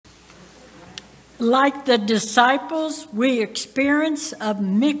Like the disciples, we experience a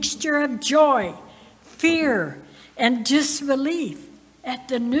mixture of joy, fear, and disbelief at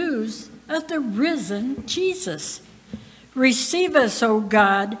the news of the risen Jesus. Receive us, O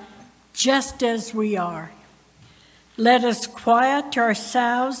God, just as we are. Let us quiet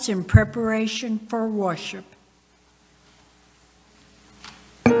ourselves in preparation for worship.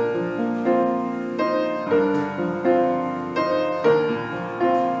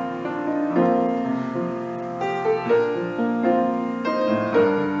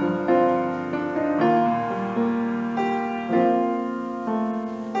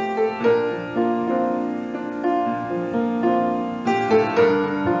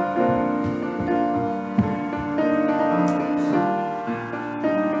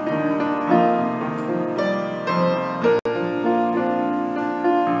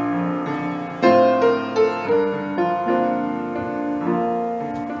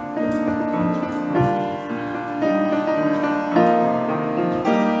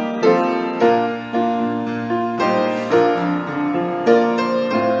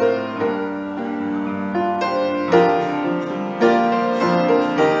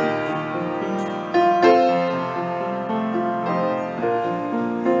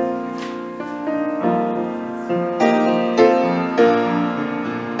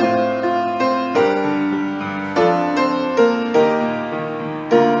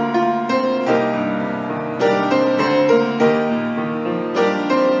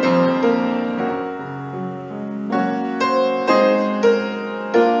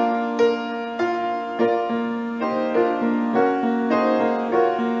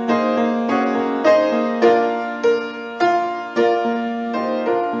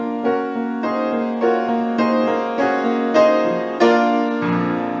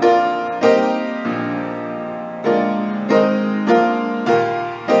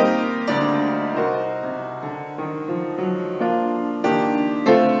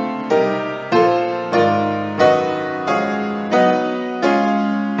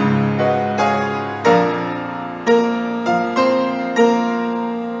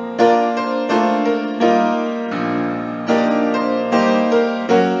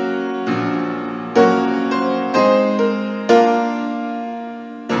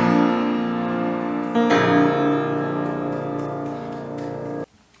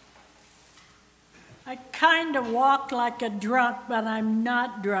 Walk like a drunk, but I'm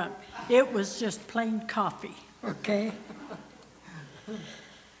not drunk. It was just plain coffee, okay?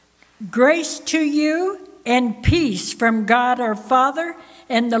 Grace to you and peace from God our Father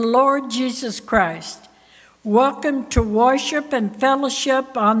and the Lord Jesus Christ. Welcome to worship and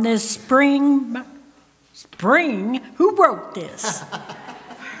fellowship on this spring? Who wrote this?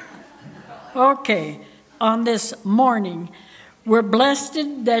 Okay, on this morning. We're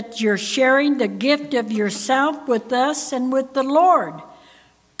blessed that you're sharing the gift of yourself with us and with the Lord.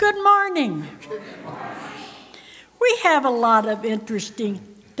 Good morning. Good morning. We have a lot of interesting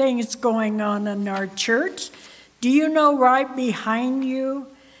things going on in our church. Do you know right behind you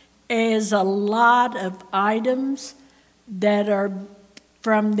is a lot of items that are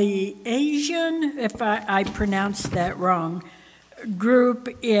from the Asian, if I pronounced that wrong, group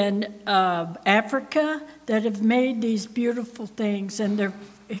in Africa that have made these beautiful things, and they're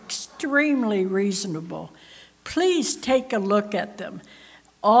extremely reasonable. Please take a look at them.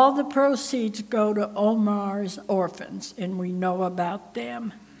 All the proceeds go to Omar's orphans, and we know about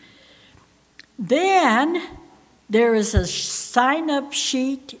them. Then there is a sign-up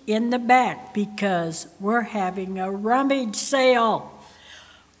sheet in the back because we're having a rummage sale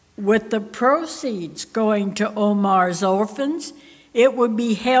with the proceeds going to Omar's orphans. It will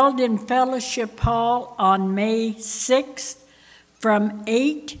be held in Fellowship Hall on May 6th from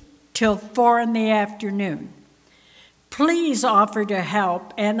 8 till 4 in the afternoon. Please offer to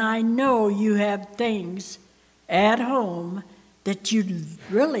help, and I know you have things at home that you'd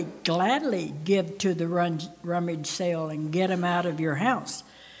really gladly give to the rummage sale and get them out of your house,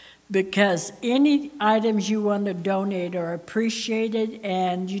 because any items you want to donate are appreciated,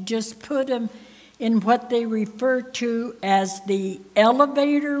 and you just put them in what they refer to as the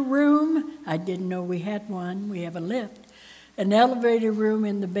elevator room. I didn't know we had one. We have a lift. An elevator room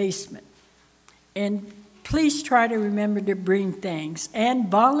in the basement. And please try to remember to bring things and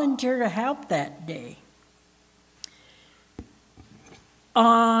volunteer to help that day.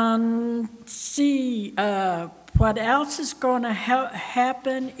 What else is going to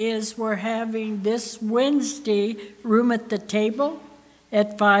happen is we're having this Wednesday Room at the Table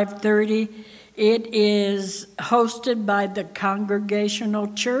at 5:30. It is hosted by the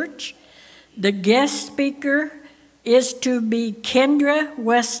Congregational Church. The guest speaker is to be Kendra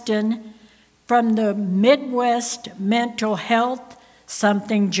Weston from the Midwest mental health,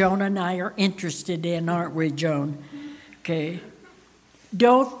 something Joan and I are interested in, aren't we, Joan? Okay.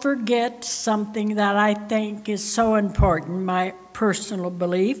 Don't forget something that I think is so important, my personal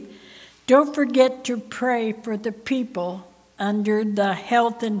belief. Don't forget to pray for the people under the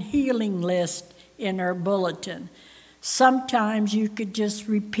health and healing list in our bulletin. Sometimes you could just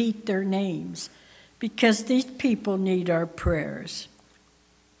repeat their names because these people need our prayers.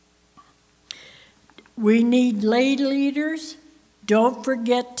 We need lay leaders. Don't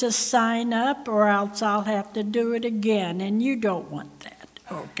forget to sign up or else I'll have to do it again, and you don't want that.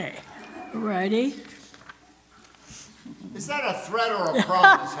 Okay, ready? Is that a threat or a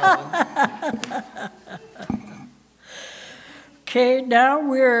promise, Helen? Okay, now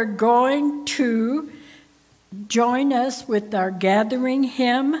we're going to join us with our gathering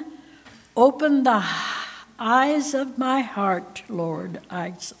hymn, Open the Eyes of My Heart, Lord.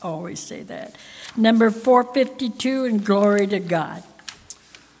 I always say that. Number 452, and Glory to God.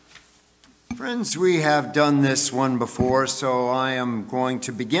 Friends, we have done this one before, so I am going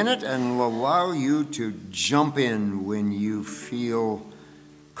to begin it and will allow you to jump in when you feel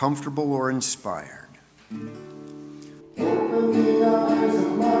comfortable or inspired. Open the eyes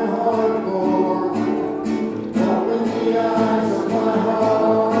of my heart, Lord. Open the eyes of my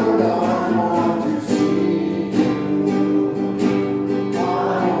heart. I want to see you. I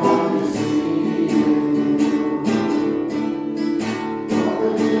want to see you.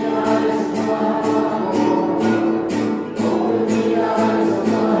 Open the eyes of my heart, Lord. Open the eyes of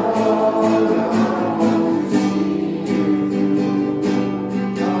my heart. I want to see you.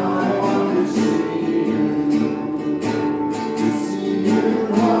 I want to see you. To see you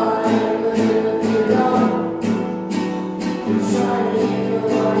high and lifted up, to shining the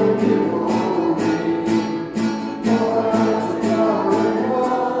light of your glory. Pour out your power and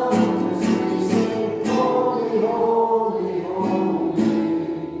wonders, we sing, holy, holy, holy.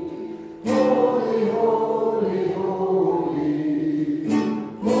 Holy, holy, holy.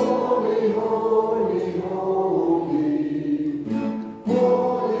 Holy, holy, holy.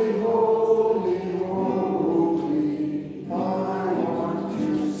 Holy, holy, holy. I want to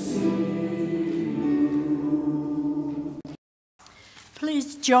see you.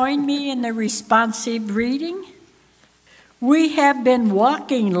 Please join me in the responsive reading. We have been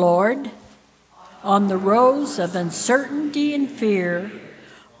walking, Lord, on the roads of uncertainty and fear,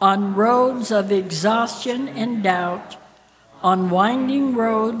 on roads of exhaustion and doubt, on winding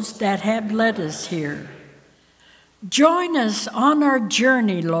roads that have led us here. Join us on our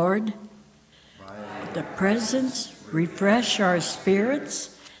journey, Lord. The presence refresh our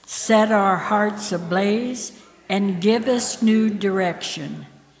spirits, set our hearts ablaze, and give us new direction.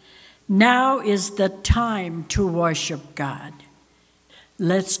 Now is the time to worship God.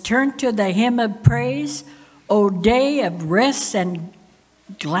 Let's turn to the hymn of praise, O Day of Rest and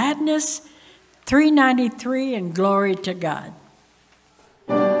Gladness, 393, and Glory to God.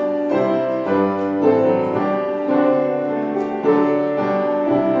 Holy,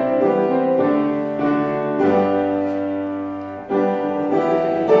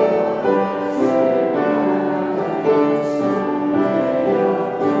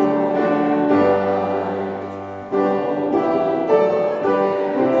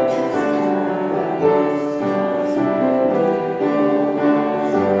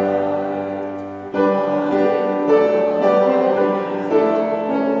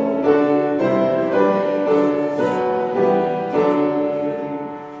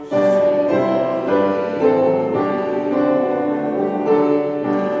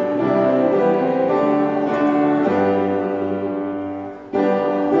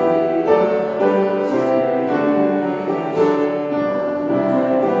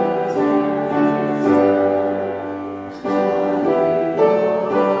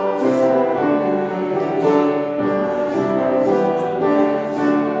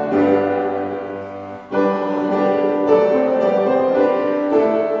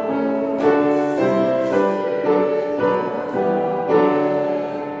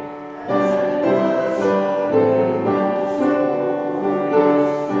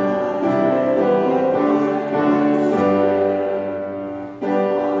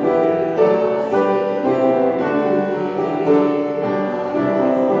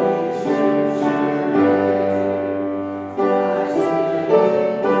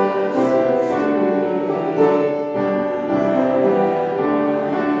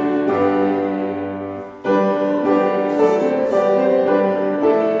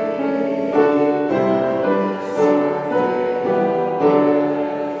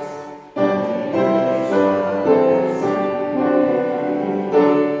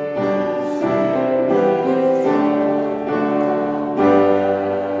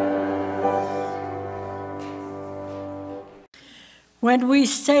 When we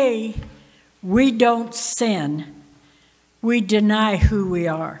say we don't sin, we deny who we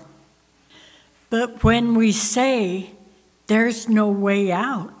are. But when we say there's no way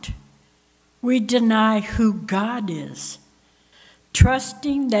out, we deny who God is.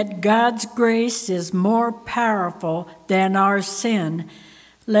 Trusting that God's grace is more powerful than our sin,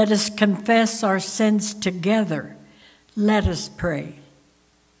 let us confess our sins together. Let us pray.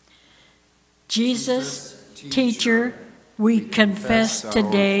 Jesus, Teacher, we confess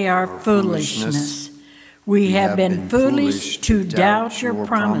today our foolishness. We have been foolish to doubt your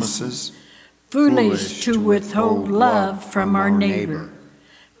promises, foolish to withhold love from our neighbor,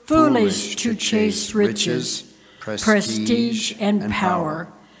 foolish to chase riches, prestige, and power,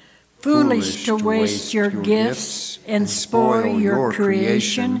 foolish to waste your gifts and spoil your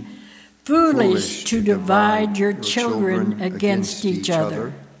creation, foolish to divide your children against each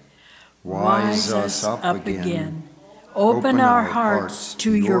other. Wise us up again. Open our hearts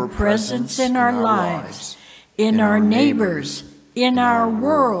to your presence in our lives, in our neighbors, in our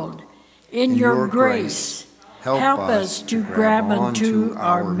world, in your grace. Help us to grab onto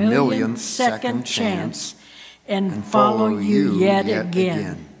our millionth second chance and follow you yet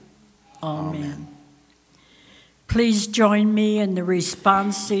again. Amen. Please join me in the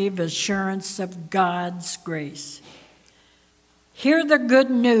responsive assurance of God's grace. Hear the good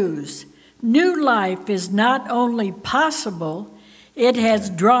news. New life is not only possible, it has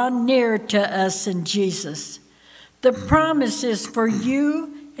drawn near to us in Jesus. The promise is for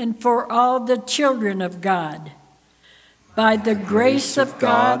you and for all the children of God. By the grace of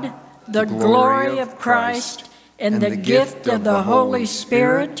God, the glory of Christ, and the gift of the Holy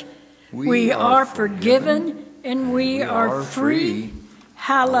Spirit, we are forgiven and we are free.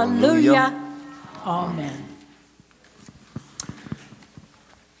 Hallelujah. Amen.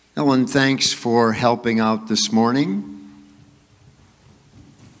 Ellen, thanks for helping out this morning.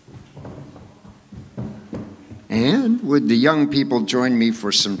 And would the young people join me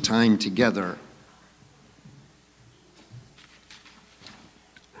for some time together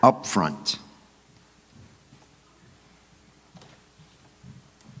up front?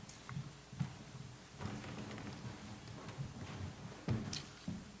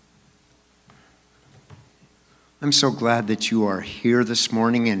 I'm so glad that you are here this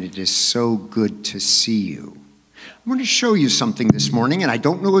morning, and it is so good to see you. I want to show you something this morning, and I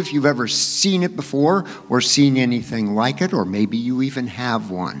don't know if you've ever seen it before or seen anything like it, or maybe you even have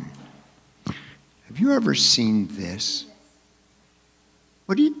one. Have you ever seen this?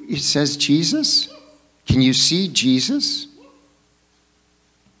 It says Jesus? Can you see Jesus?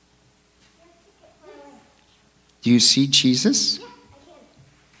 Do you see Jesus?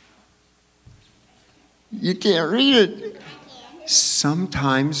 You can't read it.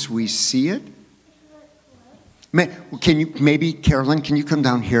 Sometimes we see it. Can you, maybe, Caroline, can you come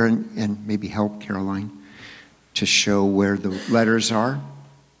down here and maybe help Caroline to show where the letters are?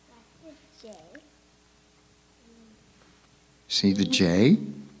 See the J,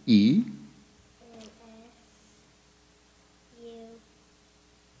 E,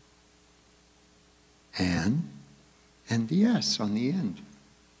 and the S on the end.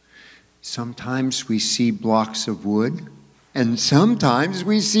 Sometimes we see blocks of wood, and sometimes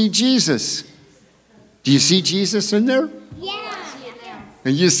we see Jesus. Do you see Jesus in there? Yeah.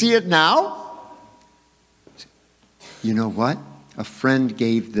 And you see it now? You know what? A friend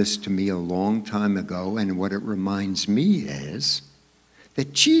gave this to me a long time ago, and what it reminds me is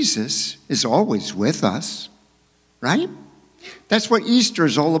that Jesus is always with us, right? That's what Easter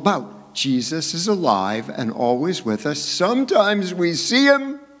is all about. Jesus is alive and always with us. Sometimes we see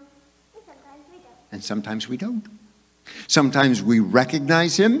him, and sometimes we don't. Sometimes we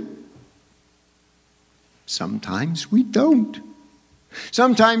recognize him. Sometimes we don't.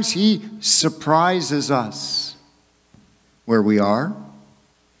 Sometimes he surprises us where we are.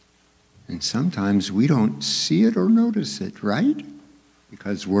 And sometimes we don't see it or notice it, right?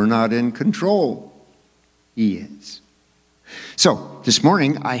 Because we're not in control. He is. So, this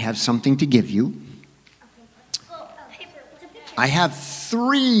morning I have something to give you. I have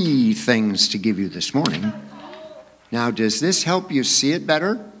 3 things to give you this morning. Now, does this help you see it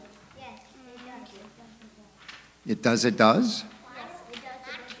better? Yes. It does, it does?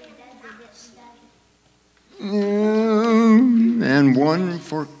 And one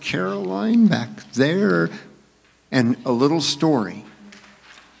for Caroline back there. And a little story.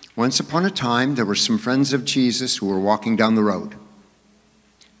 Once upon a time, there were some friends of Jesus who were walking down the road.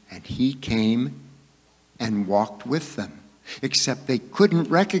 And he came and walked with them. Except they couldn't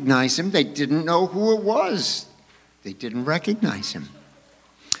recognize him. They didn't know who it was. They didn't recognize him.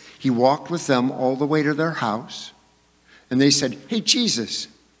 He walked with them all the way to their house. And they said, hey, Jesus,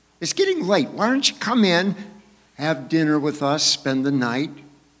 it's getting late. Why don't you come in, have dinner with us, spend the night,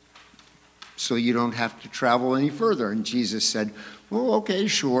 so you don't have to travel any further? And Jesus said, well, okay,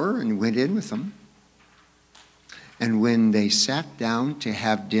 sure, and went in with them. And when they sat down to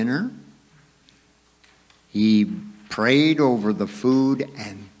have dinner, he prayed over the food,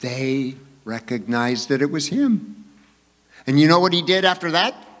 and they recognized that it was him. And you know what he did after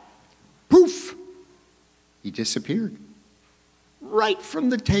that? Poof! He disappeared. Right from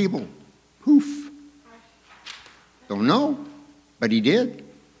the table. Poof. Don't know, but he did.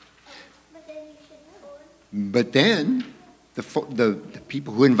 But then the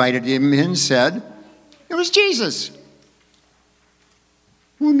people who invited him in said, it was Jesus.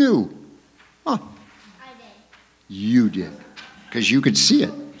 Who knew? Huh. I did. You did, because you could see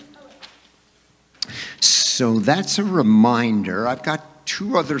it. So that's a reminder. I've got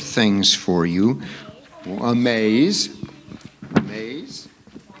two other things for you. A maze.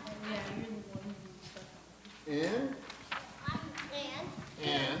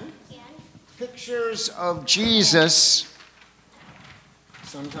 And pictures of Jesus.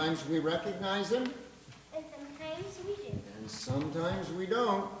 Sometimes we recognize him. And sometimes we do. And sometimes we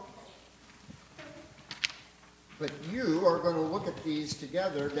don't. But you are going to look at these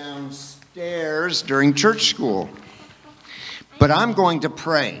together downstairs during church school. But I'm going to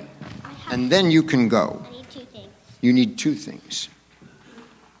pray, and then you can go. I need two things. You need two things.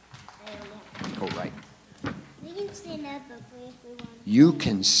 Oh, right. We can stand up if we want. You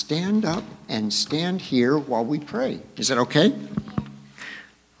can stand up and stand here while we pray. Is that okay?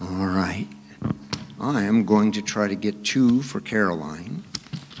 Yeah. All right. I am going to try to get two for Caroline.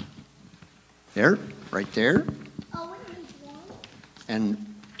 There, right there. Oh, we need one.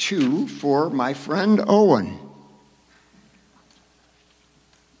 And two for my friend Owen.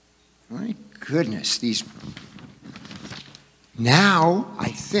 My goodness, these. Now, I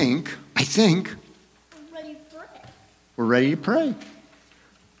think I'm ready for it. we're ready to pray.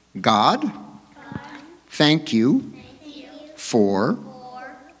 God, thank you Thank you for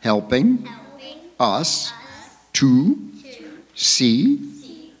for helping helping us to to see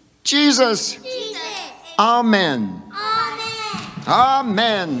Jesus. Jesus. Amen. Amen.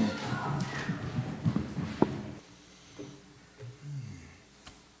 Amen.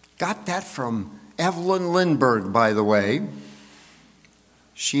 Got that from Evelyn Lindbergh, by the way.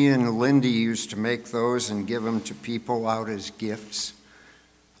 She and Lindy used to make those and give them to people out as gifts,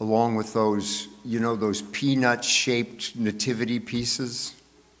 along with those, you know, those peanut-shaped nativity pieces.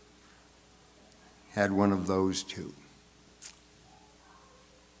 Had one of those too.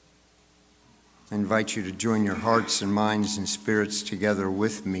 I invite you to join your hearts and minds and spirits together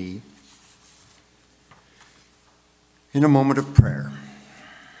with me in a moment of prayer.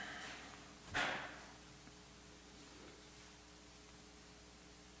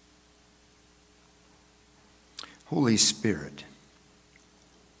 Holy Spirit,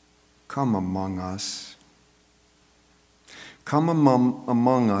 come among us. Come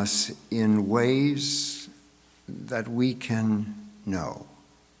among us in ways that we can know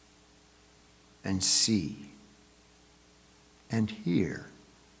and see and hear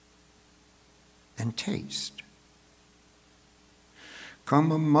and taste.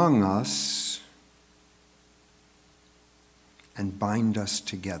 Come among us and bind us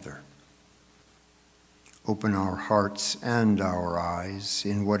together. Open our hearts and our eyes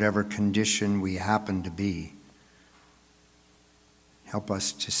in whatever condition we happen to be. Help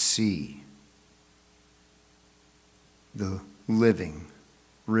us to see the living,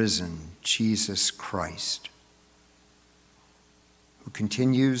 risen Jesus Christ, who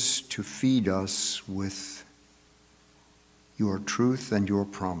continues to feed us with your truth and your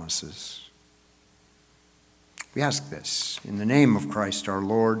promises. We ask this in the name of Christ our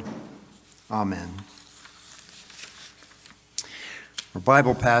Lord. Amen. Our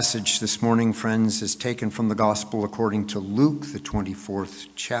Bible passage this morning, friends, is taken from the Gospel according to Luke, the 24th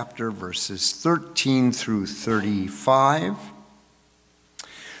chapter, verses 13 through 35.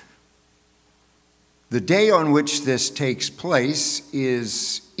 The day on which this takes place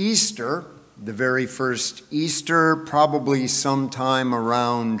is Easter, the very first Easter, probably sometime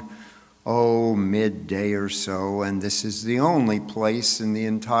around, midday or so, and this is the only place in the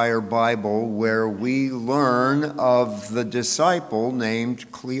entire Bible where we learn of the disciple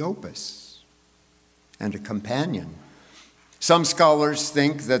named Cleopas and a companion. Some scholars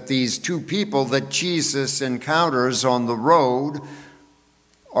think that these two people that Jesus encounters on the road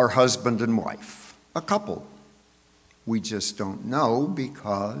are husband and wife, a couple. We just don't know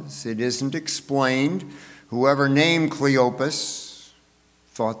because it isn't explained. Whoever named Cleopas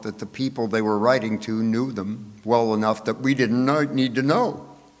thought that the people they were writing to knew them well enough that we didn't need to know.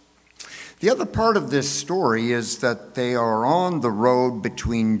 The other part of this story is that they are on the road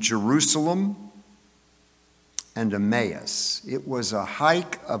between Jerusalem and Emmaus. It was a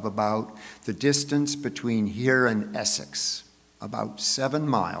hike of about the distance between here and Essex, about 7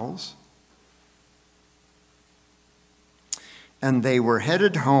 miles. And they were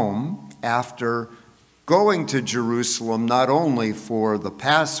headed home after going to Jerusalem not only for the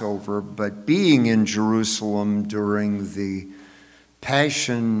Passover, but being in Jerusalem during the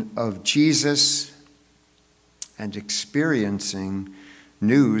Passion of Jesus and experiencing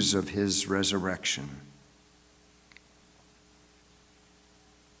news of his resurrection.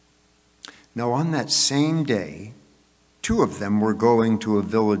 Now, on that same day, 2 of them were going to a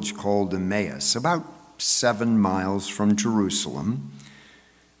village called Emmaus, about 7 miles from Jerusalem,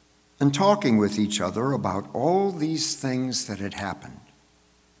 and talking with each other about all these things that had happened.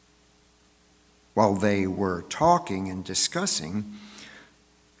 While they were talking and discussing,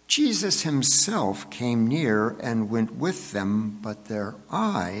 Jesus himself came near and went with them, but their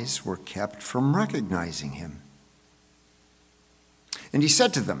eyes were kept from recognizing him. And he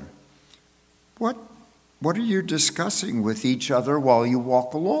said to them, What are you discussing with each other while you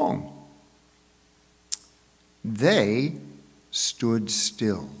walk along? They stood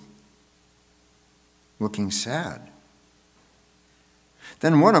still, looking sad.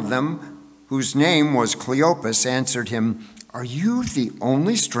 Then one of them, whose name was Cleopas, answered him, Are you the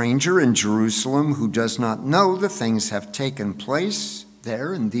only stranger in Jerusalem who does not know the things have taken place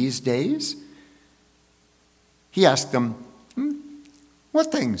there in these days? He asked them,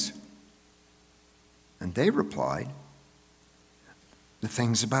 What things? And they replied, The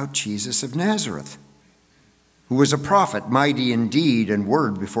things about Jesus of Nazareth, who was a prophet, mighty in deed and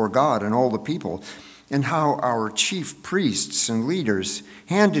word before God and all the people, and how our chief priests and leaders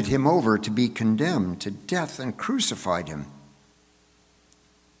handed him over to be condemned to death and crucified him.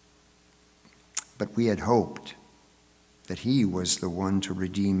 But we had hoped that he was the one to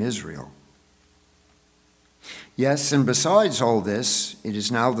redeem Israel. Yes, and besides all this, it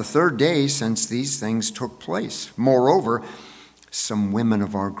is now the 3rd day since these things took place. Moreover, some women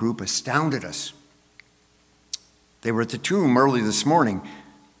of our group astounded us. They were at the tomb early this morning,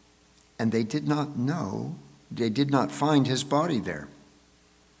 and they did not find his body there.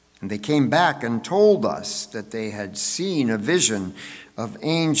 And they came back and told us that they had seen a vision of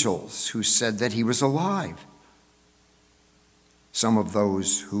angels who said that he was alive. Some of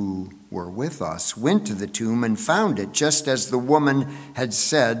those who were with us went to the tomb and found it just as the woman had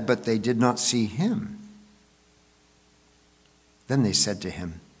said, but they did not see him. Then he said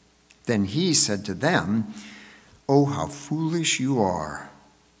to them, Oh, how foolish you are,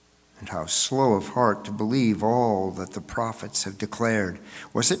 and how slow of heart to believe all that the prophets have declared.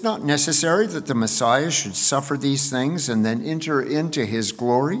 Was it not necessary that the Messiah should suffer these things and then enter into his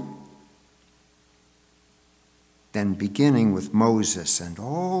glory? Then, beginning with Moses and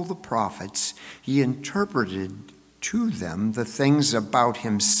all the prophets, he interpreted to them the things about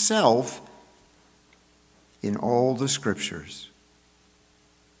himself in all the scriptures.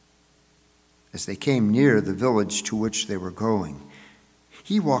 As they came near the village to which they were going,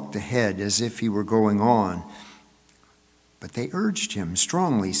 he walked ahead as if he were going on, but they urged him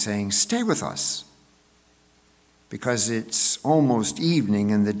strongly, saying, Stay with us, because it's almost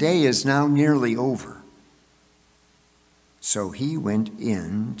evening and the day is now nearly over. So he went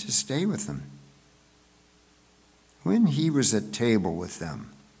in to stay with them. When he was at table with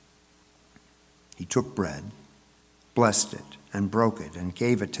them, he took bread, blessed it, and broke it, and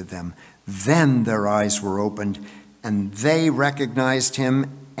gave it to them. Then their eyes were opened, and they recognized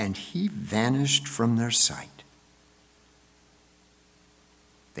him, and he vanished from their sight.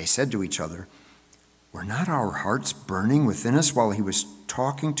 They said to each other, Were not our hearts burning within us while he was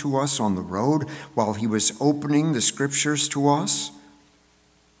talking to us on the road, while he was opening the scriptures to us?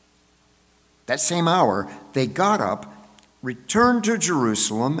 That same hour, they got up, returned to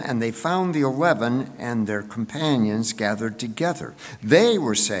Jerusalem, and they found the 11 and their companions gathered together. They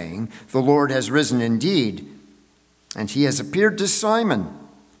were saying, The Lord has risen indeed, and he has appeared to Simon.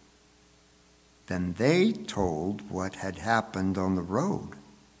 Then they told what had happened on the road,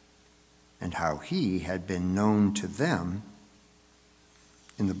 and how he had been known to them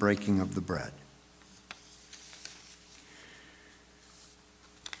in the breaking of the bread.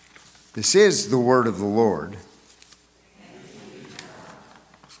 This is the word of the Lord.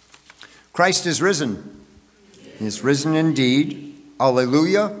 Christ is risen. He is risen indeed.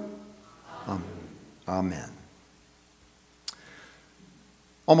 Alleluia. Amen.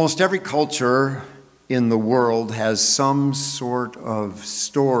 Almost every culture in the world has some sort of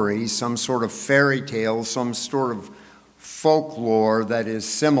story, some sort of fairy tale, some sort of folklore that is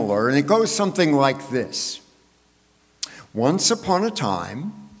similar. And it goes something like this. Once upon a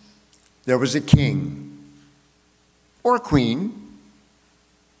time, there was a king, or a queen,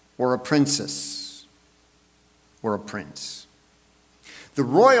 or a princess, or a prince. The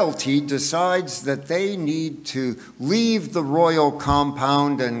royalty decides that they need to leave the royal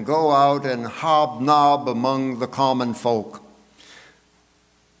compound and go out and hobnob among the common folk.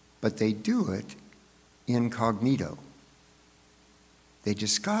 But they do it incognito. They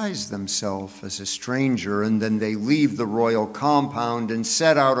disguise themselves as a stranger, and then they leave the royal compound and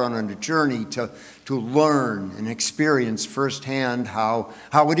set out on a journey to learn and experience firsthand how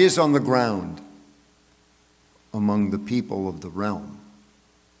it is on the ground among the people of the realm.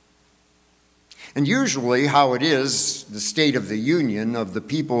 And usually how it is, the state of the union of the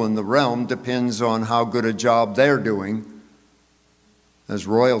people in the realm depends on how good a job they're doing as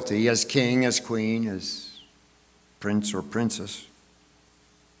royalty, as king, as queen, as prince or princess.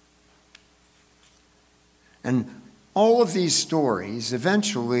 And all of these stories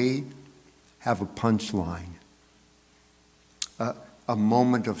eventually have a punchline, a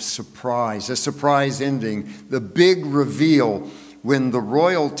moment of surprise, a surprise ending, the big reveal when the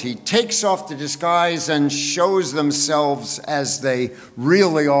royalty takes off the disguise and shows themselves as they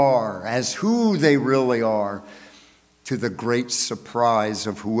really are, as who they really are, to the great surprise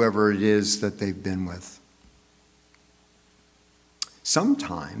of whoever it is that they've been with.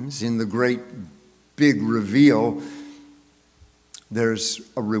 Sometimes in the great big reveal, there's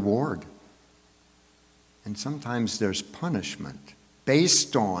a reward. And sometimes there's punishment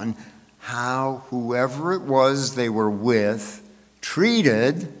based on how whoever it was they were with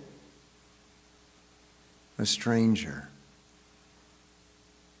treated a stranger.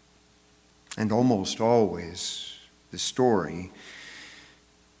 And almost always the story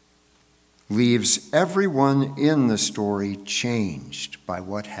leaves everyone in the story changed by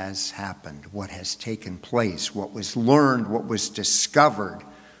what has happened, what has taken place, what was learned, what was discovered,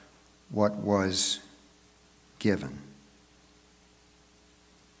 what was given.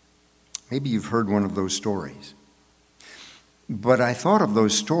 Maybe you've heard one of those stories. But I thought of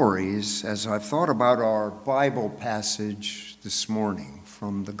those stories as I've thought about our Bible passage this morning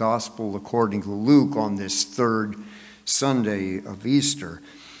from the Gospel according to Luke on this third Sunday of Easter.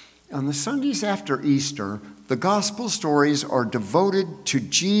 On the Sundays after Easter, the Gospel stories are devoted to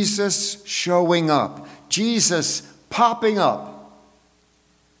Jesus showing up, Jesus popping up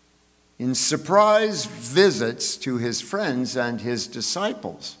in surprise visits to his friends and his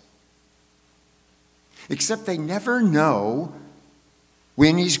disciples. Except they never know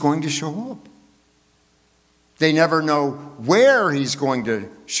when he's going to show up. They never know where he's going to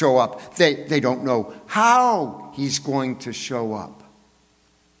show up. They don't know how he's going to show up.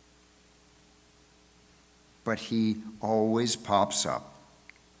 But he always pops up.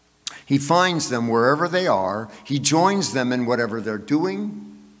 He finds them wherever they are. He joins them in whatever they're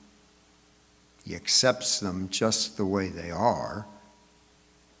doing. He accepts them just the way they are.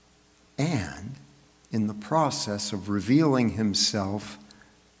 And in the process of revealing himself,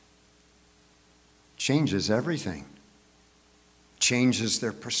 changes everything. Changes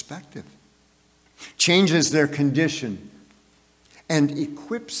their perspective. Changes their condition. And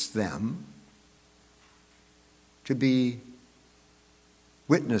equips them to be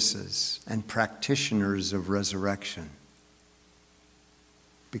witnesses and practitioners of resurrection.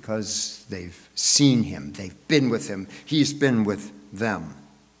 Because they've seen him, they've been with him, he's been with them.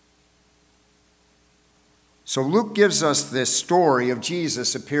 So Luke gives us this story of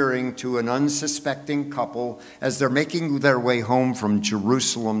Jesus appearing to an unsuspecting couple as they're making their way home from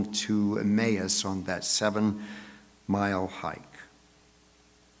Jerusalem to Emmaus on that 7-mile hike.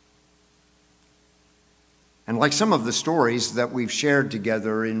 And like some of the stories that we've shared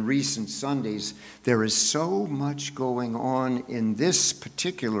together in recent Sundays, there is so much going on in this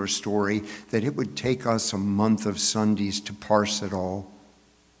particular story that it would take us a month of Sundays to parse it all.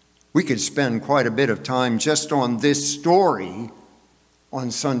 We could spend quite a bit of time just on this story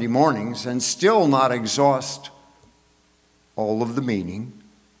on Sunday mornings and still not exhaust all of the meaning,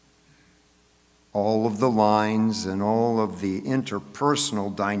 all of the lines, and all of the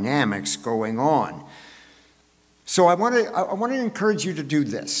interpersonal dynamics going on. So I want to encourage you to do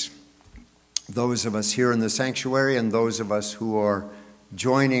this. Those of us here in the sanctuary and those of us who are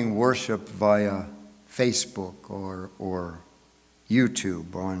joining worship via Facebook or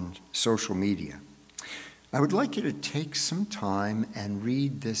YouTube on social media. I would like you to take some time and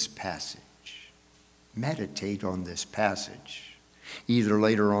read this passage. Meditate on this passage. either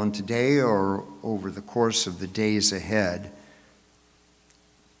later on today or over the course of the days ahead.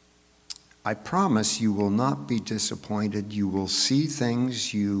 I promise you will not be disappointed. You will see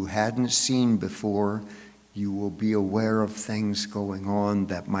things you hadn't seen before. You will be aware of things going on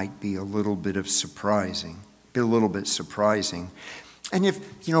that might be a little bit surprising. And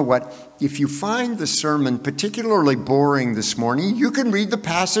if, you know what, if you find the sermon particularly boring this morning, you can read the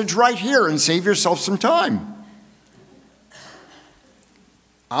passage right here and save yourself some time.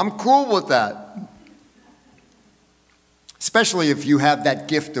 I'm cool with that. Especially if you have that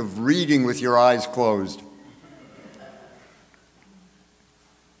gift of reading with your eyes closed.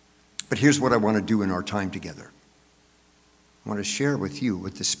 But here's what I want to do in our time together. I want to share with you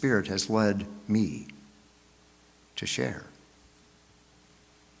what the Spirit has led me to share.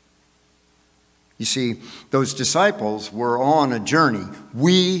 You see, those disciples were on a journey.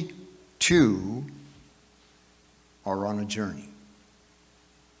 We, too, are on a journey.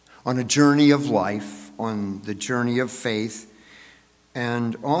 On a journey of life, on the journey of faith.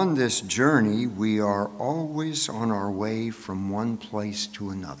 And on this journey, we are always on our way from one place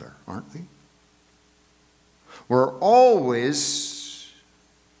to another, aren't we? We're always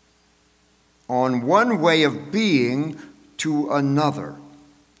on one way of being to another.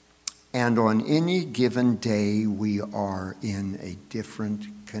 And on any given day, we are in a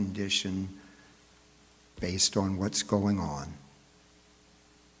different condition based on what's going on,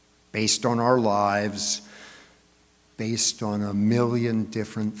 based on our lives, based on a million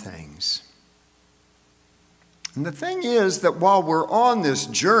different things. And the thing is that while we're on this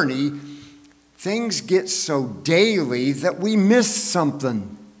journey, things get so daily that we miss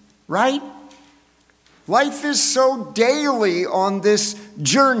something, right? Life is so daily on this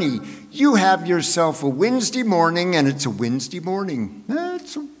journey. You have yourself a Wednesday morning, and it's a Wednesday morning.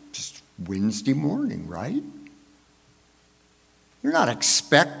 It's just Wednesday morning, right? You're not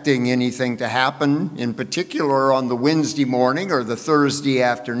expecting anything to happen in particular on the Wednesday morning or the Thursday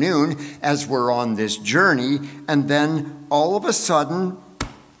afternoon as we're on this journey, and then all of a sudden,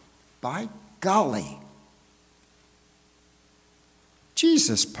 by golly,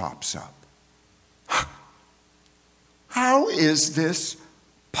 Jesus pops up. How is this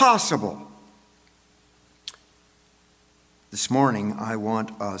possible? This morning, I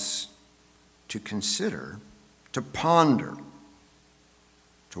want us to consider, to ponder,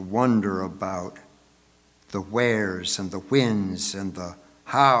 to wonder about the wheres and the whens and the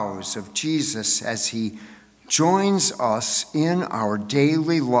hows of Jesus as he joins us in our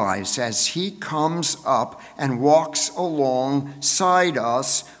daily lives, as he comes up and walks alongside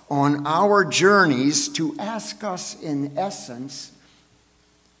us on our journeys to ask us, in essence,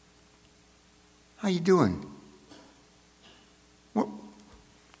 how you doing?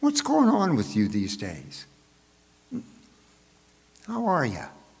 What's going on with you these days? How are you?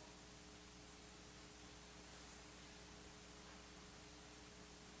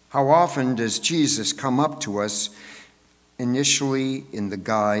 How often does Jesus come up to us initially in the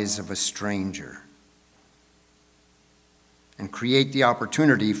guise of a stranger and create the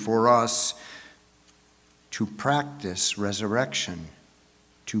opportunity for us to practice resurrection,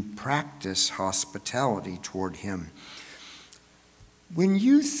 to practice hospitality toward him? When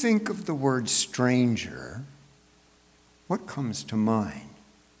you think of the word stranger, what comes to mind?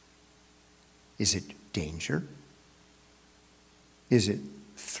 Is it danger? Is it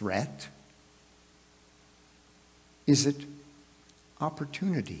threat? Is it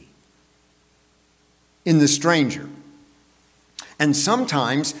opportunity? In the stranger. And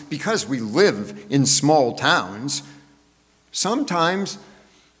sometimes, because we live in small towns, sometimes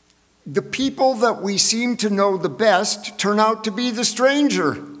the people that we seem to know the best turn out to be the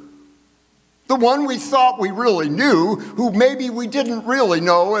stranger. The one we thought we really knew, who maybe we didn't really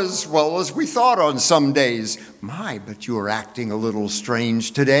know as well as we thought on some days. My, but you're acting a little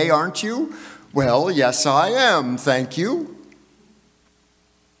strange today, aren't you? Well, yes, I am, thank you.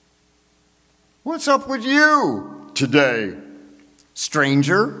 What's up with you today,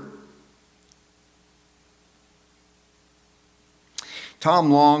 stranger?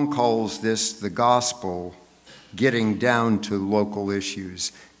 Tom Long calls this the gospel getting down to local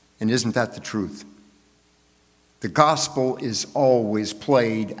issues. And isn't that the truth? The gospel is always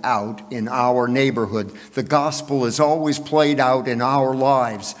played out in our neighborhood. The gospel is always played out in our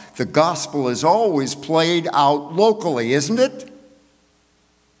lives. The gospel is always played out locally, isn't it?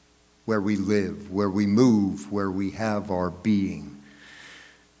 Where we live, where we move, where we have our being.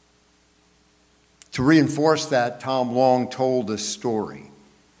 To reinforce that, Tom Long told a story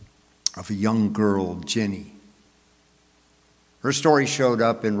of a young girl, Jenny. Her story showed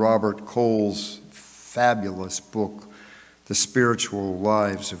up in Robert Cole's fabulous book, The the spiritual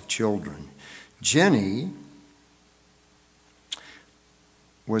lives of children. Jenny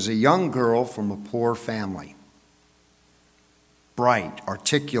was a young girl from a poor family. Bright,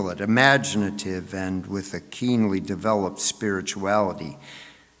 articulate, imaginative, and with a keenly developed spirituality.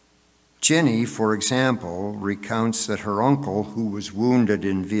 Jenny, for example, recounts that her uncle, who was wounded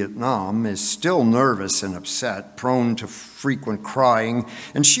in Vietnam, is still nervous and upset, prone to frequent crying,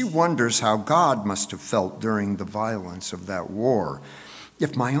 and she wonders how God must have felt during the violence of that war.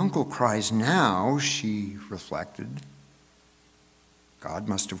 If my uncle cries now, she reflected, God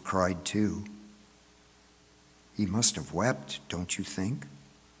must have cried too. He must have wept, don't you think?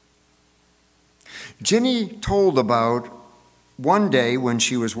 Jenny told about one day when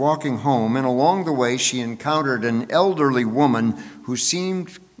she was walking home, and along the way she encountered an elderly woman who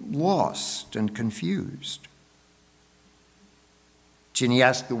seemed lost and confused. Jenny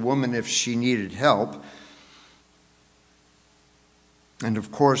asked the woman if she needed help, and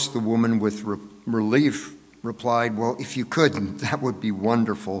of course the woman with relief replied, well, if you could, that would be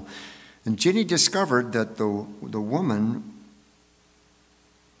wonderful. And Jenny discovered that the woman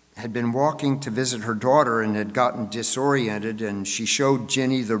had been walking to visit her daughter and had gotten disoriented, and she showed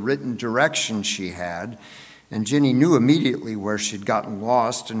Jenny the written direction she had, and Jenny knew immediately where she'd gotten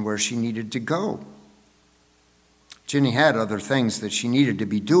lost and where she needed to go. Jenny had other things that she needed to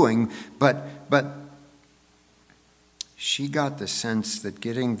be doing, but she got the sense that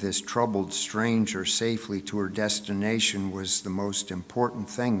getting this troubled stranger safely to her destination was the most important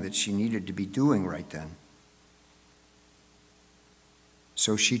thing that she needed to be doing right then.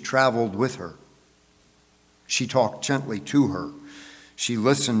 So she traveled with her. She talked gently to her. She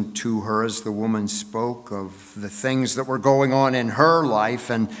listened to her as the woman spoke of the things that were going on in her life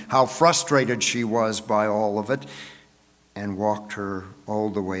and how frustrated she was by all of it, and walked her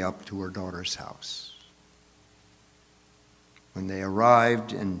all the way up to her daughter's house. When they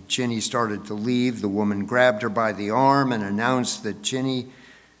arrived and Jenny started to leave, the woman grabbed her by the arm and announced that Jenny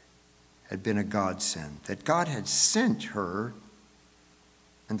had been a godsend, that God had sent her,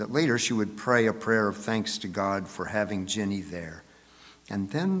 and that later she would pray a prayer of thanks to God for having Jenny there. And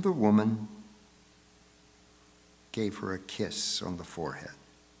then the woman gave her a kiss on the forehead,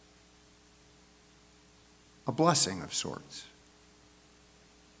 a blessing of sorts.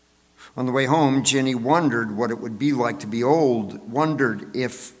 On the way home, Jenny wondered what it would be like to be old, wondered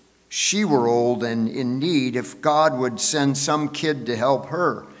if she were old and in need, if God would send some kid to help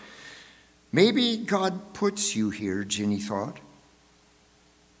her. Maybe God puts you here, Jenny thought,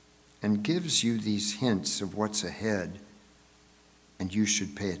 and gives you these hints of what's ahead, and you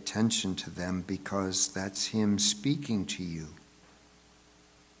should pay attention to them because that's Him speaking to you.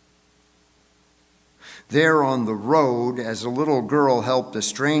 There on the road, as a little girl helped a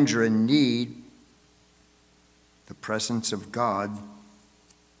stranger in need, the presence of God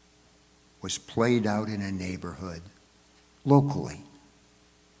was played out in a neighborhood, locally,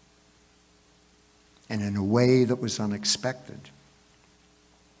 and in a way that was unexpected.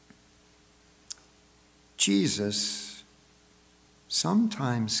 Jesus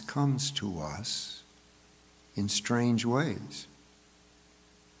sometimes comes to us in strange ways.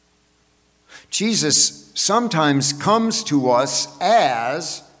 Jesus sometimes comes to us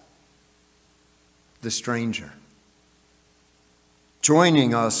as the stranger,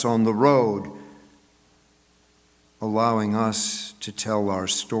 joining us on the road, allowing us to tell our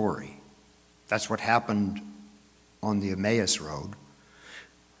story. That's what happened on the Emmaus Road.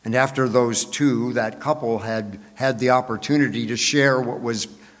 And after those two, that couple had the opportunity to share what was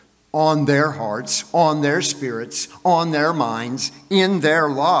on their hearts, on their spirits, on their minds, in their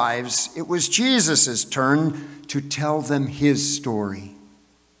lives. It was Jesus' turn to tell them His story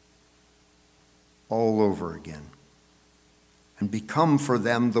all over again and become for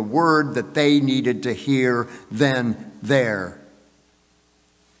them the word that they needed to hear then, there,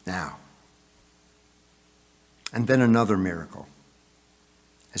 now. And then another miracle.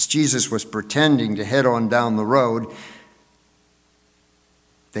 As Jesus was pretending to head on down the road,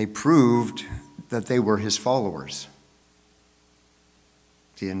 they proved that they were His followers.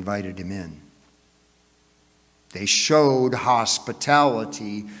 They invited Him in. They showed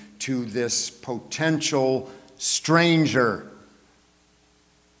hospitality to this potential stranger.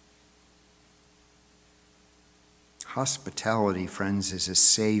 Hospitality, friends, is a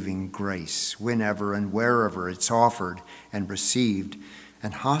saving grace whenever and wherever it's offered and received.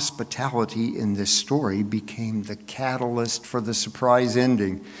 And hospitality in this story became the catalyst for the surprise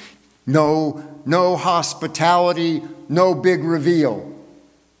ending. No hospitality, no big reveal.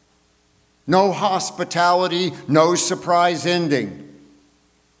 No hospitality, no surprise ending.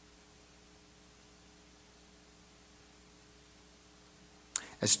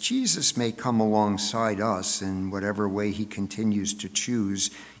 as Jesus may come alongside us in whatever way he continues to choose,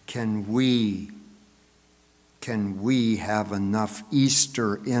 can we have enough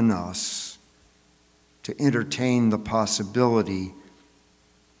Easter in us to entertain the possibility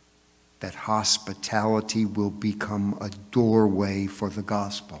that hospitality will become a doorway for the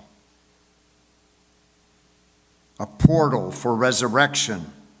gospel, a portal for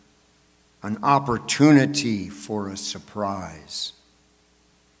resurrection, an opportunity for a surprise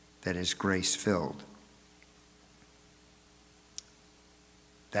that is grace-filled.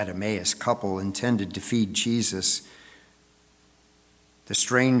 That Emmaus couple intended to feed Jesus, the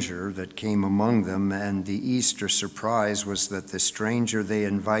stranger that came among them, and the Easter surprise was that the stranger they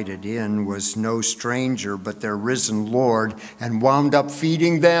invited in was no stranger but their risen Lord, and wound up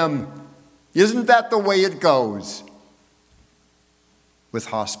feeding them. Isn't that the way it goes with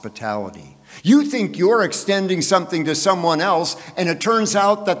hospitality? You think you're extending something to someone else, and it turns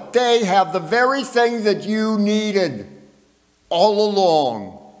out that they have the very thing that you needed all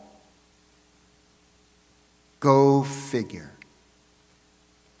along. Go figure.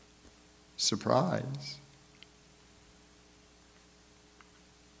 Surprise.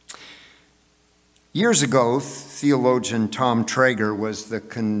 Years ago, theologian Tom Traeger was the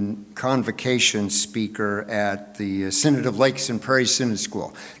convocation speaker at the Synod of Lakes and Prairie Synod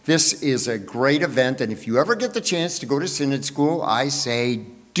School. This is a great event, and if you ever get the chance to go to Synod School, I say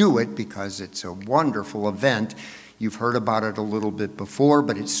do it because it's a wonderful event. You've heard about it a little bit before,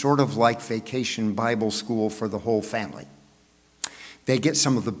 but it's sort of like Vacation Bible School for the whole family. They get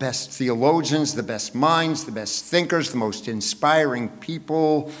some of the best theologians, the best minds, the best thinkers, the most inspiring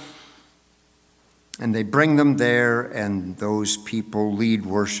people, and they bring them there, and those people lead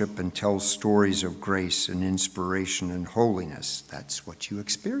worship and tell stories of grace and inspiration and holiness. That's what you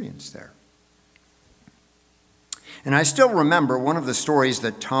experience there. And I still remember one of the stories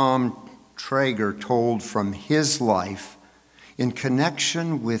that Tom Traeger told from his life in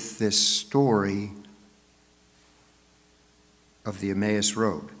connection with this story of the Emmaus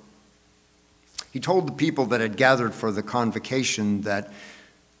Road. He told the people that had gathered for the convocation that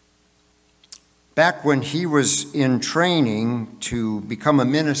back when he was in training to become a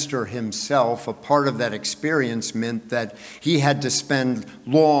minister himself, a part of that experience meant that he had to spend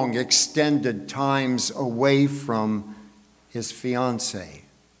long, extended times away from his fiancée,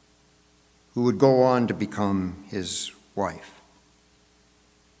 who would go on to become his wife.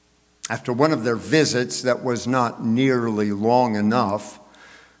 After one of their visits that was not nearly long enough,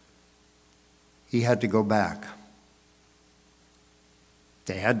 he had to go back.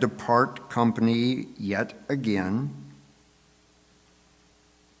 They had to part company yet again,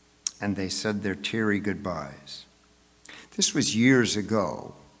 and they said their teary goodbyes. This was years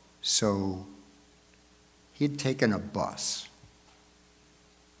ago, so he had taken a bus.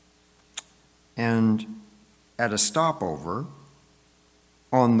 And at a stopover,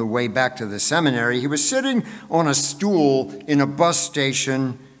 on the way back to the seminary, he was sitting on a stool in a bus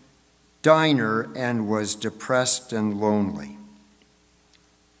station diner and was depressed and lonely.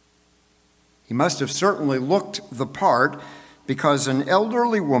 He must have certainly looked the part because an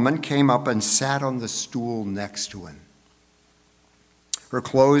elderly woman came up and sat on the stool next to him. Her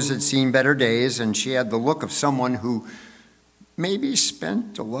clothes had seen better days, and she had the look of someone who maybe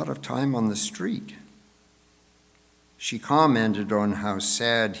spent a lot of time on the street. She commented on how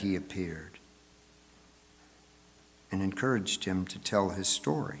sad he appeared and encouraged him to tell his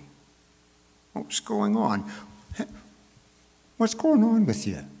story. What was going on? What's going on with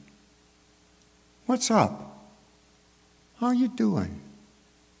you? What's up? How are you doing?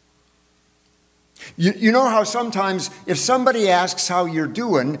 You know how sometimes if somebody asks how you're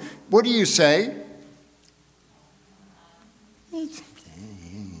doing, what do you say?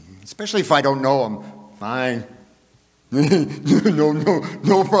 Especially if I don't know them. Fine.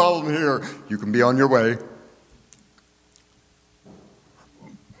 No problem here. You can be on your way.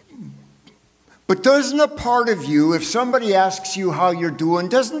 But doesn't a part of you, if somebody asks you how you're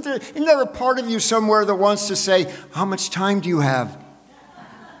doing, isn't there a part of you somewhere that wants to say, how much time do you have?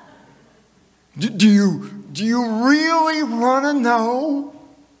 Do you really want to know?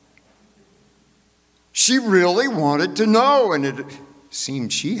 She really wanted to know, and it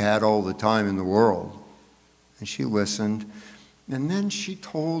seemed she had all the time in the world. And she listened, and then she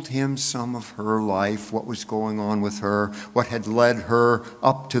told him some of her life, what was going on with her, what had led her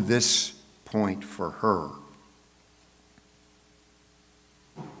up to this point for her.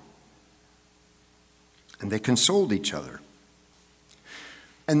 And they consoled each other.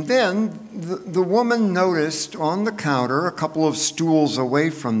 And then the woman noticed on the counter, a couple of stools away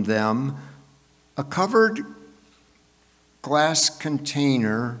from them, a covered glass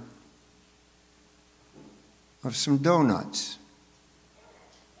container of some donuts.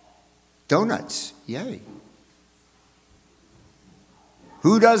 Donuts, yay.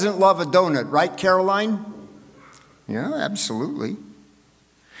 Who doesn't love a donut, right, Caroline? Yeah, absolutely.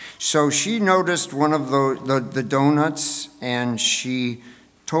 So she noticed one of the donuts, and she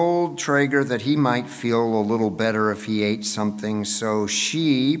told Traeger that he might feel a little better if he ate something. So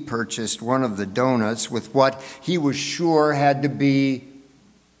she purchased one of the donuts with what he was sure had to be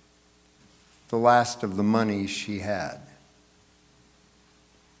the last of the money she had.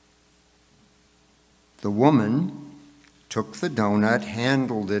 The woman took the donut,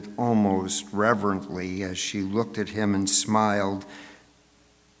 handled it almost reverently as she looked at him and smiled,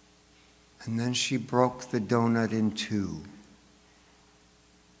 and then she broke the donut in two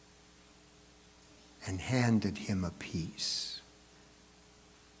and handed him a piece.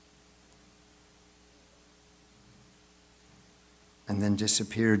 And then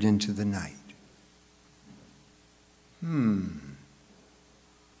disappeared into the night.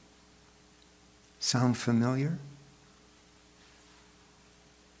 Sound familiar?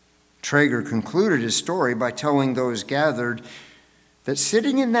 Traeger concluded his story by telling those gathered that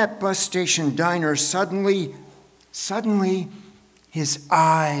sitting in that bus station diner, suddenly his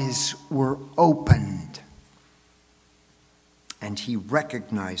eyes were opened, and he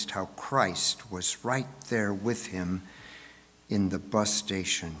recognized how Christ was right there with him in the bus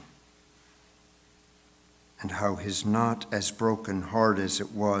station, and how his not as broken heart as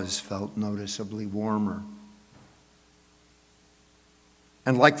it was felt noticeably warmer.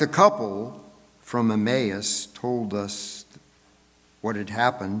 And like the couple from Emmaus told us what had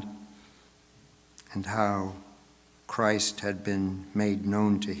happened and how Christ had been made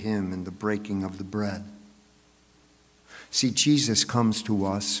known to him in the breaking of the bread. See, Jesus comes to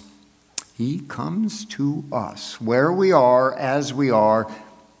us. He comes to us where we are, as we are,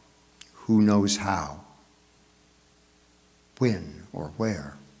 who knows how, when, or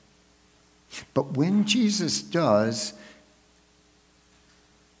where. But when Jesus does,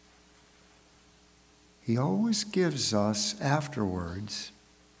 he always gives us afterwards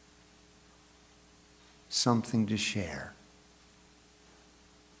something to share.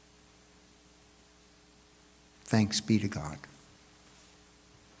 Thanks be to God.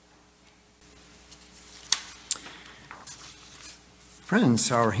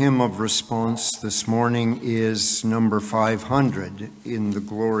 Friends, our hymn of response this morning is number 500 in the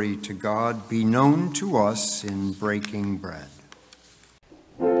Glory to God, Be Known to Us in Breaking Bread.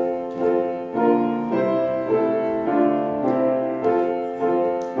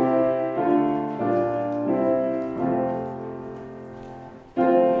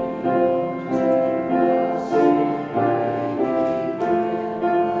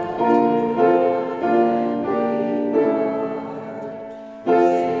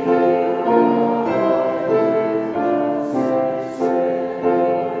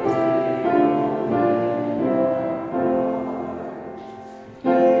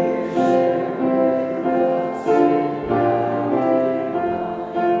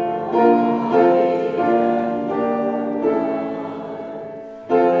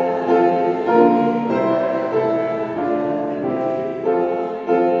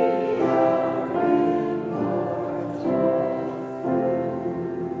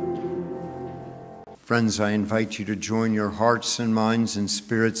 Friends, I invite you to join your hearts and minds and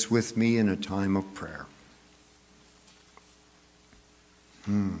spirits with me in a time of prayer.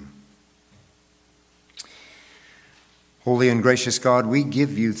 Holy and gracious God, we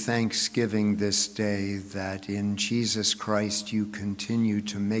give you thanksgiving this day that in Jesus Christ you continue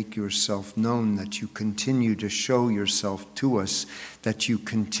to make yourself known, that you continue to show yourself to us, that you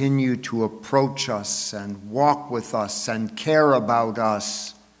continue to approach us and walk with us and care about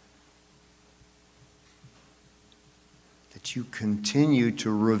us. That you continue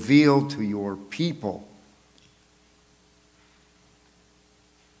to reveal to your people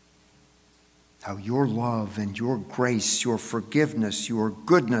how your love and your grace, your forgiveness, your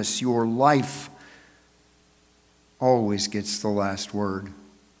goodness, your life always gets the last word.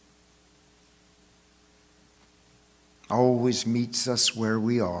 Always meets us where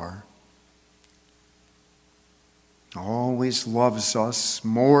we are. Always loves us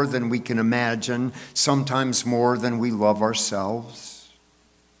more than we can imagine, sometimes more than we love ourselves.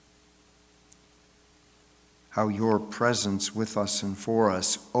 How your presence with us and for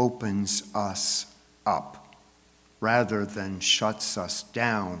us opens us up rather than shuts us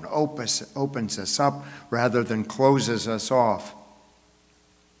down, opens us up rather than closes us off.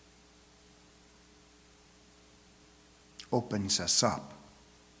 Opens us up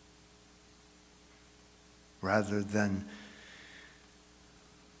rather than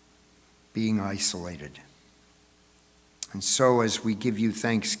being isolated. And so as we give you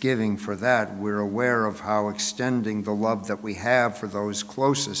thanksgiving for that, we're aware of how extending the love that we have for those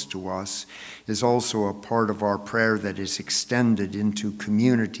closest to us is also a part of our prayer that is extended into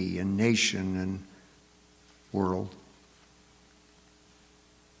community and nation and world.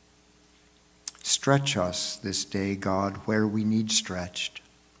 Stretch us this day, God, where we need stretched.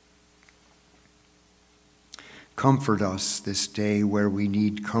 Comfort us this day where we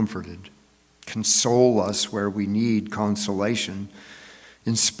need comforted. Console us where we need consolation.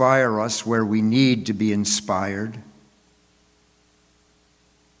 Inspire us where we need to be inspired.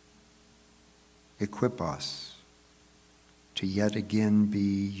 Equip us to yet again be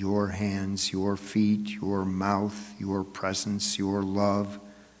your hands, your feet, your mouth, your presence, your love,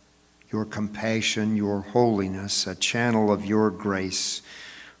 your compassion, your holiness, a channel of your grace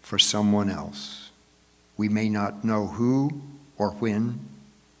for someone else. We may not know who or when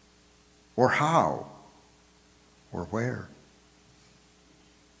or how or where,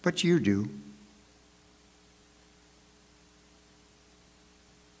 but you do.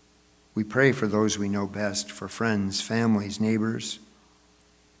 We pray for those we know best, for friends, families, neighbors,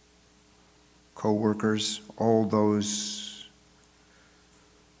 co-workers, all those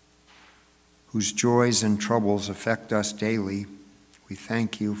whose joys and troubles affect us daily. We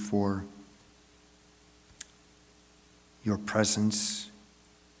thank you for your presence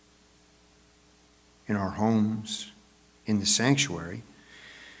in our homes, in the sanctuary,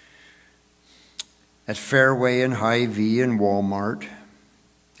 at Fairway and Hy-Vee and Walmart,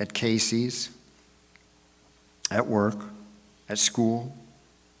 at Casey's, at work, at school.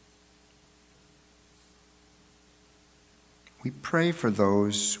 We pray for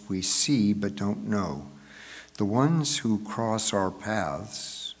those we see but don't know, the ones who cross our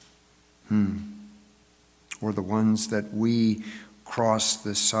paths, or the ones that we cross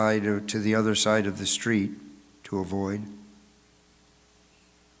the side to the other side of the street to avoid,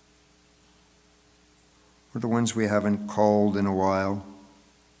 or the ones we haven't called in a while,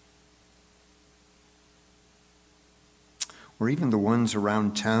 or even the ones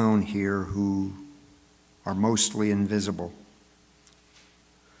around town here who are mostly invisible,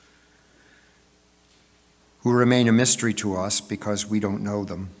 who remain a mystery to us because we don't know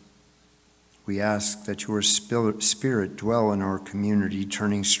them. We ask that your spirit dwell in our community,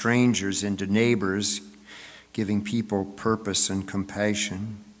 turning strangers into neighbors, giving people purpose and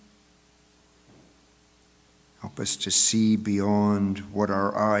compassion. Help us to see beyond what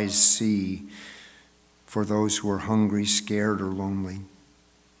our eyes see for those who are hungry, scared, or lonely,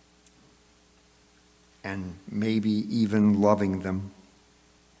 and maybe even loving them.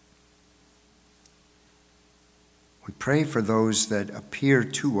 We pray for those that appear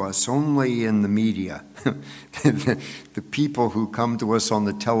to us only in the media, the people who come to us on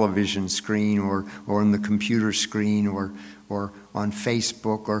the television screen or on the computer screen or on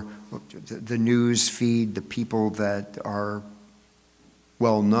Facebook or the news feed, the people that are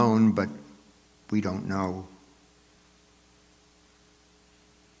well known but we don't know.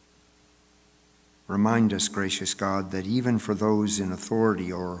 Remind us, gracious God, that even for those in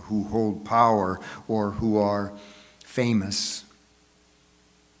authority or who hold power or who are famous,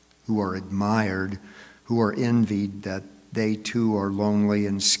 who are admired, who are envied, that they too are lonely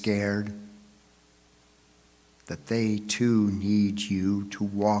and scared, that they too need you to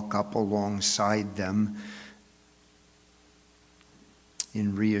walk up alongside them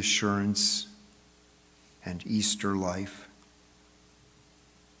in reassurance and Easter life.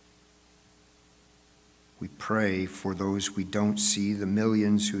 We pray for those we don't see, the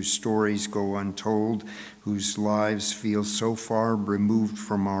millions whose stories go untold, whose lives feel so far removed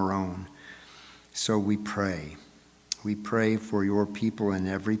from our own. So we pray. We pray for your people in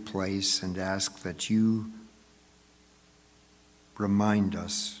every place and ask that you remind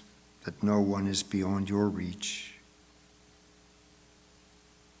us that no one is beyond your reach.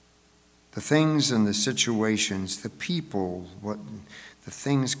 The things and the situations, the people, the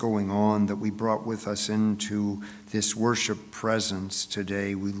things going on that we brought with us into this worship presence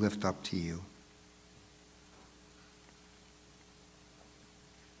today, we lift up to you.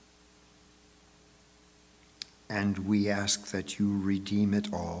 And we ask that you redeem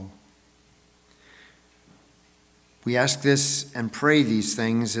it all. We ask this and pray these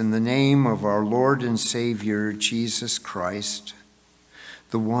things in the name of our Lord and Savior, Jesus Christ,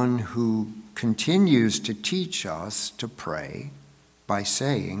 the one who continues to teach us to pray by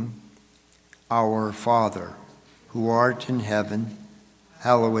saying, Our Father, who art in heaven,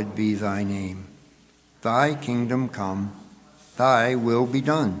 hallowed be thy name. Thy kingdom come, thy will be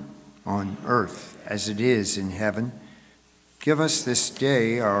done, on earth as it is in heaven. Give us this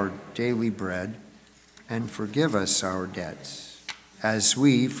day our daily bread, and forgive us our debts, as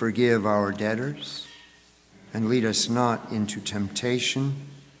we forgive our debtors. And lead us not into temptation,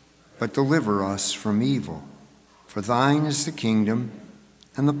 but deliver us from evil. For thine is the kingdom,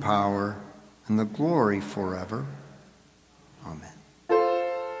 and the power, and the glory forever. Amen.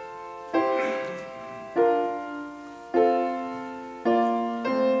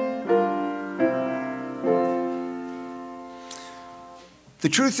 The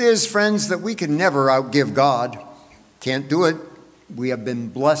truth is, friends, that we can never outgive God. Can't do it. We have been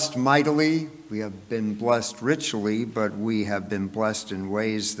blessed mightily. We have been blessed richly, but we have been blessed in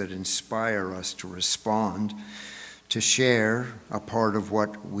ways that inspire us to respond, to share a part of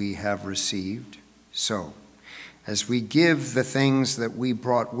what we have received. So, as we give the things that we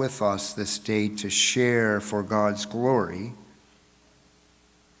brought with us this day to share for God's glory,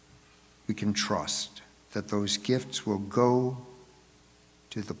 we can trust that those gifts will go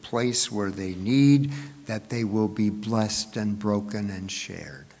to the place where they need, that they will be blessed and broken and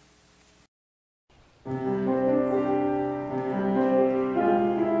shared.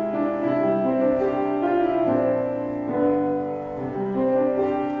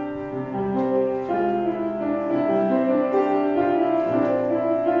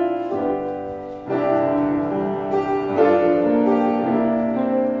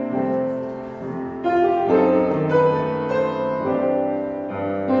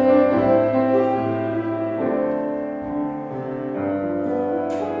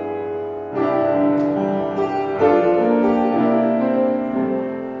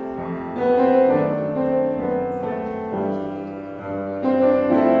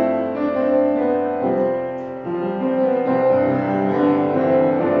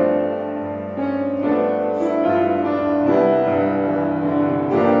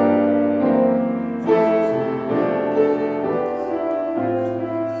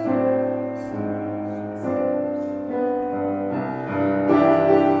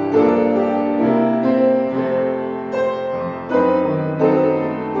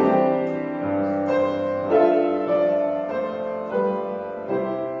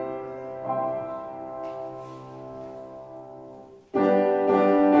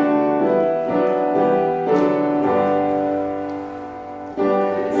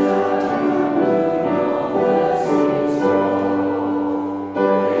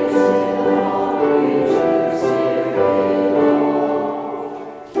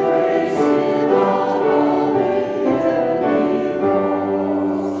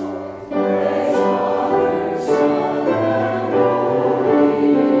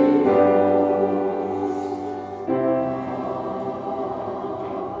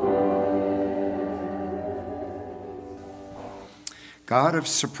 God of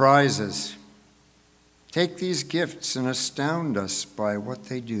surprises, take these gifts and astound us by what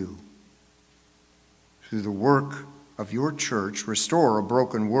they do. Through the work of your church, restore a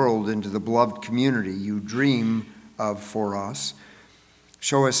broken world into the beloved community you dream of for us.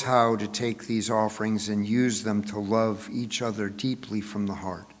 Show us how to take these offerings and use them to love each other deeply from the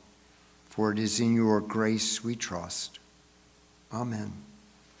heart. For it is in your grace we trust. Amen.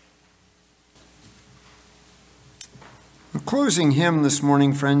 The closing hymn this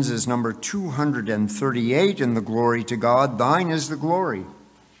morning, friends, is number 238 in the Glory to God. Thine is the glory.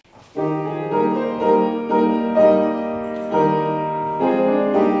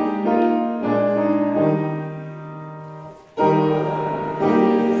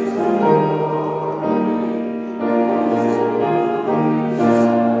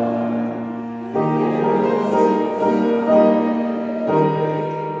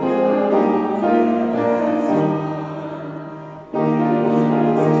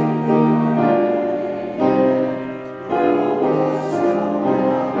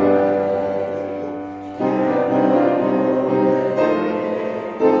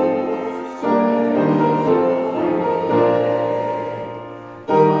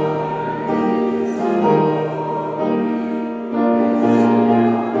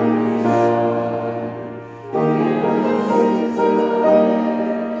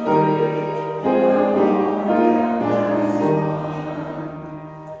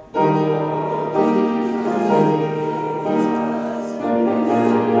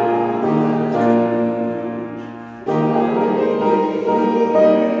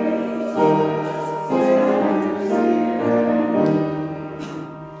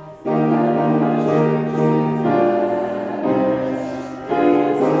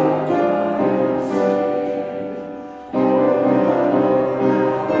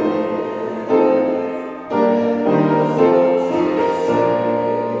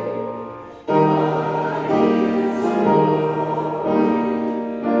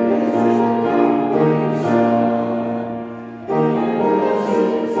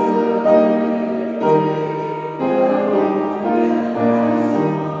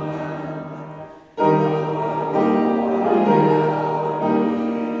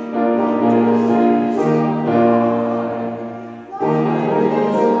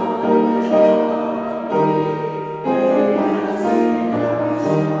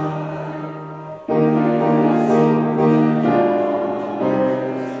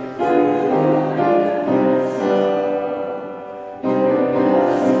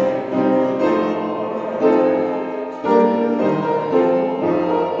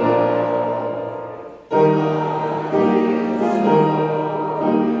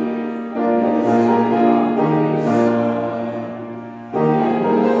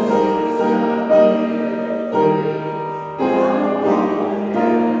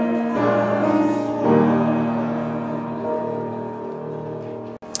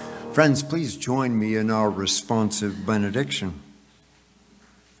 Friends, please join me in our responsive benediction.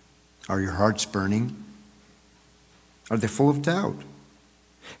 Are your hearts burning? Are they full of doubt?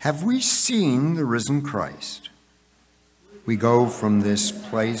 Have we seen the risen Christ? We go from this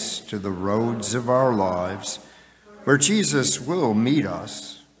place to the roads of our lives, where Jesus will meet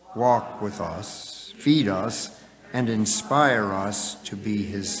us, walk with us, feed us, and inspire us to be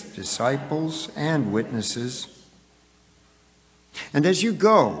his disciples and witnesses. And as you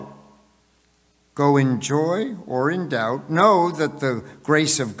go in joy or in doubt, know that the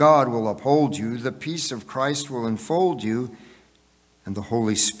grace of God will uphold you, the peace of Christ will enfold you, and the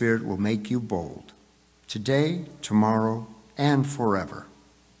Holy Spirit will make you bold, today, tomorrow, and forever.